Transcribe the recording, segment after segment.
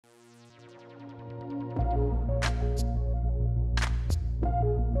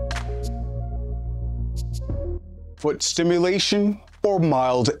Foot stimulation or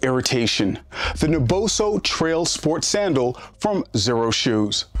mild irritation. The Naboso Trail Sport Sandal from Xero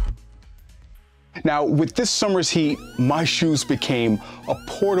Shoes. Now, with this summer's heat, my shoes became a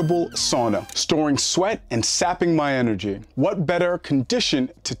portable sauna, storing sweat and sapping my energy. What better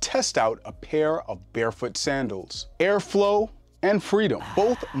condition to test out a pair of barefoot sandals? Airflow and freedom,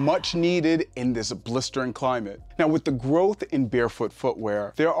 both much needed in this blistering climate. Now, with the growth in barefoot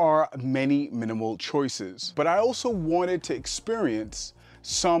footwear, there are many minimal choices, but I also wanted to experience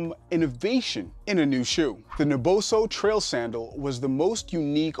some innovation in a new shoe. The Naboso Trail Sandal was the most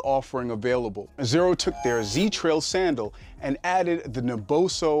unique offering available. Xero took their Z Trail Sandal and added the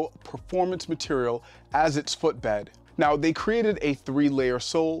Naboso performance material as its footbed. Now, they created a 3-layer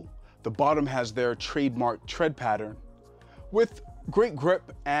sole. The bottom has their trademark tread pattern with great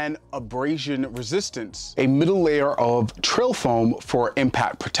grip and abrasion resistance, a middle layer of trail foam for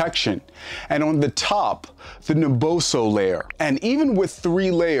impact protection, and on the top, the Naboso layer. And even with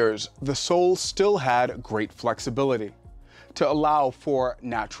 3 layers, the sole still had great flexibility to allow for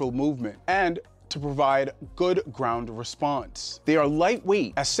natural movement and to provide good ground response. They are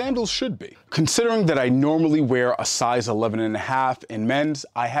lightweight, as sandals should be. Considering that I normally wear a size 11.5 in men's,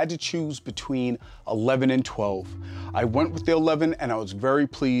 I had to choose between 11 and 12. I went with the 11 and I was very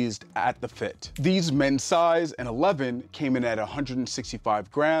pleased at the fit. These men's size and 11 came in at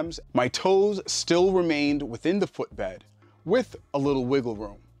 165 grams. My toes still remained within the footbed with a little wiggle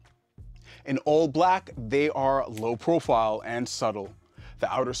room. In all black, they are low profile and subtle.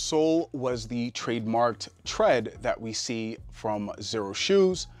 The outer sole was the trademarked tread that we see from Xero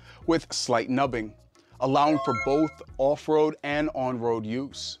Shoes with slight nubbing, allowing for both off-road and on-road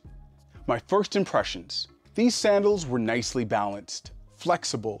use. My first impressions: these sandals were nicely balanced,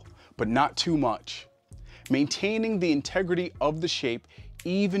 flexible, but not too much, maintaining the integrity of the shape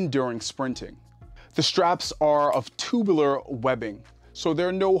even during sprinting. The straps are of tubular webbing, so there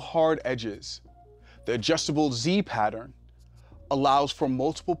are no hard edges. The adjustable Z pattern allows for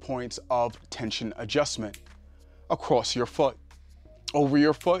multiple points of tension adjustment across your foot, over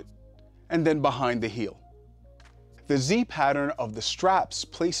your foot, and then behind the heel. The Z pattern of the straps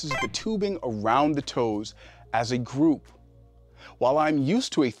places the tubing around the toes as a group. While I'm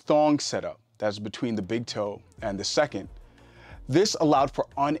used to a thong setup that's between the big toe and the second, this allowed for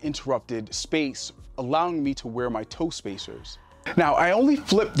uninterrupted space, allowing me to wear my toe spacers. Now, I only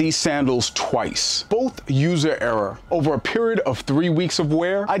flipped these sandals twice, both user error. Over a period of 3 weeks of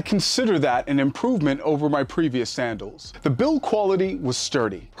wear, I'd consider that an improvement over my previous sandals. The build quality was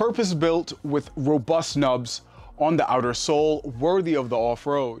sturdy, purpose-built with robust nubs on the outer sole, worthy of the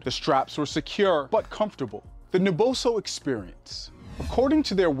off-road. The straps were secure, but comfortable. The Naboso experience. According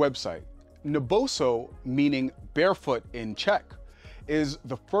to their website, Naboso, meaning barefoot in Czech, is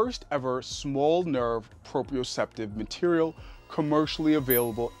the first ever small nerve proprioceptive material commercially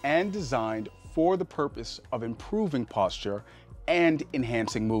available and designed for the purpose of improving posture and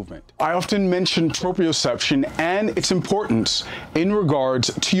enhancing movement. I often mention proprioception and its importance in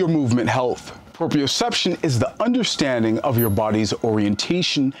regards to your movement health. Proprioception is the understanding of your body's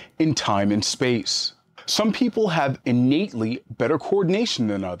orientation in time and space. Some people have innately better coordination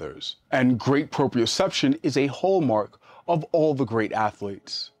than others, and great proprioception is a hallmark of all the great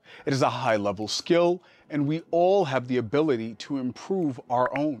athletes. It is a high-level skill, and we all have the ability to improve our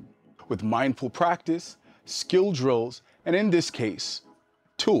own with mindful practice, skill drills, and in this case,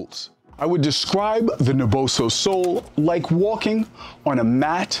 tools. I would describe the Naboso sole like walking on a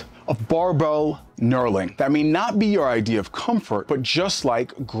mat of barbell knurling. That may not be your idea of comfort, but just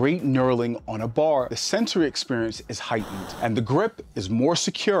like great knurling on a bar, the sensory experience is heightened and the grip is more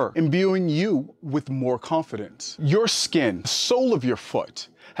secure, imbuing you with more confidence. Your skin, the sole of your foot,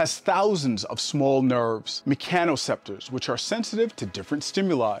 has thousands of small nerves, mechanoceptors, which are sensitive to different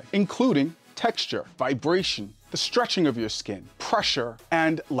stimuli, including texture, vibration, the stretching of your skin, pressure,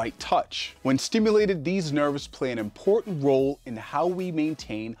 and light touch. When stimulated, these nerves play an important role in how we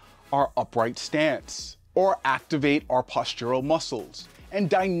maintain our upright stance, or activate our postural muscles, and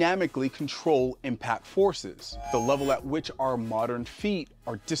dynamically control impact forces. The level at which our modern feet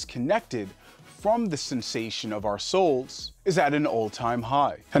are disconnected from the sensation of our soles is at an all-time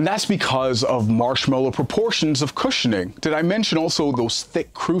high. And that's because of marshmallow proportions of cushioning. Did I mention also those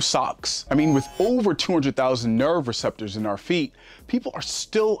thick crew socks? I mean, with over 200,000 nerve receptors in our feet, people are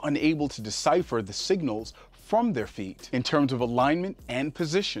still unable to decipher the signals from their feet in terms of alignment and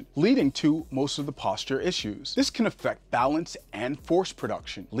position, leading to most of the posture issues. This can affect balance and force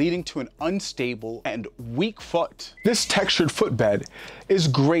production, leading to an unstable and weak foot. This textured footbed is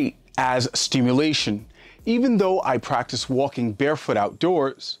great as stimulation, Even though I practice walking barefoot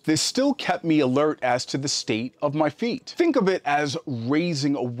outdoors, this still kept me alert as to the state of my feet. Think of it as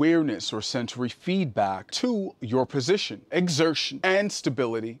raising awareness or sensory feedback to your position, exertion, and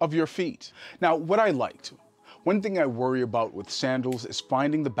stability of your feet. Now, what I liked, one thing I worry about with sandals is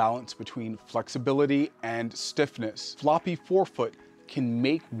finding the balance between flexibility and stiffness. Floppy forefoot can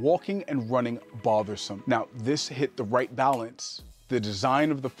make walking and running bothersome. Now, this hit the right balance. The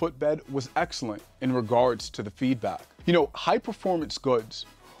design of the footbed was excellent in regards to the feedback. You know, high-performance goods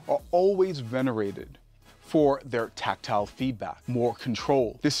are always venerated for their tactile feedback, more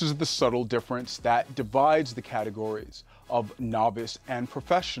control. This is the subtle difference that divides the categories of novice and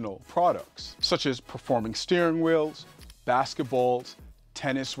professional products, such as performing steering wheels, basketballs,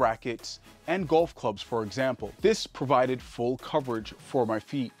 tennis rackets, and golf clubs, for example. This provided full coverage for my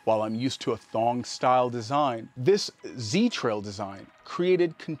feet. While I'm used to a thong-style design, this Z-Trail design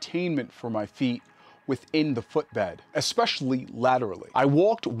created containment for my feet within the footbed, especially laterally. I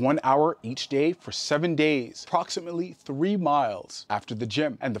walked 1 hour each day for 7 days, approximately 3 miles after the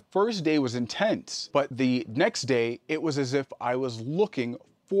gym. And the first day was intense, but the next day, it was as if I was looking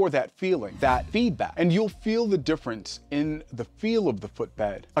for that feeling, that feedback. And you'll feel the difference in the feel of the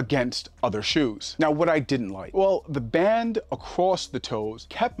footbed against other shoes. Now, what I didn't like, well, the band across the toes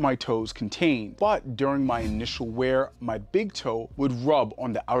kept my toes contained, but during my initial wear, my big toe would rub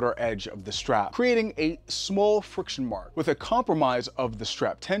on the outer edge of the strap, creating a small friction mark. With a compromise of the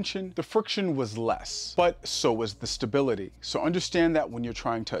strap tension, the friction was less, but so was the stability. So understand that when you're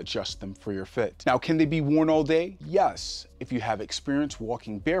trying to adjust them for your fit. Now, can they be worn all day? Yes. If you have experience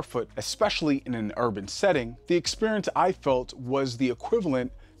walking barefoot, especially in an urban setting, the experience I felt was the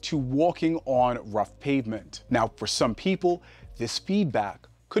equivalent to walking on rough pavement. Now, for some people, this feedback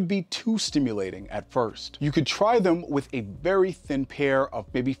could be too stimulating at first. You could try them with a very thin pair of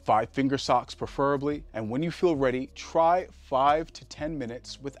maybe 5-finger socks preferably, and when you feel ready, try 5 to 10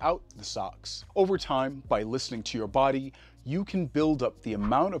 minutes without the socks. Over time, by listening to your body, you can build up the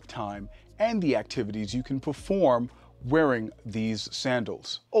amount of time and the activities you can perform wearing these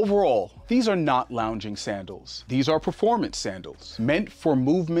sandals. Overall, these are not lounging sandals. These are performance sandals meant for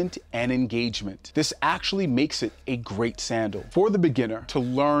movement and engagement. This actually makes it a great sandal for the beginner to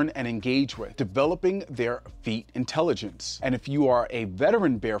learn and engage with, developing their feet intelligence. And if you are a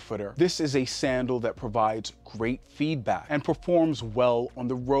veteran barefooter, this is a sandal that provides great feedback and performs well on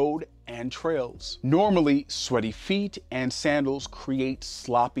the road and trails. Normally, sweaty feet and sandals create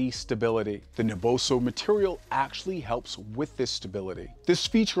sloppy stability. The Naboso material actually helps with this stability. This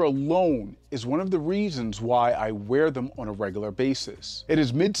feature alone is one of the reasons why I wear them on a regular basis. It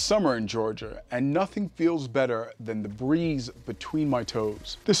is midsummer in Georgia, and nothing feels better than the breeze between my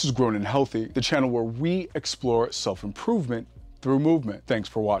toes. This is Grown and Healthy, the channel where we explore self-improvement through movement. Thanks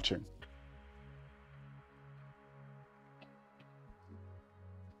for watching.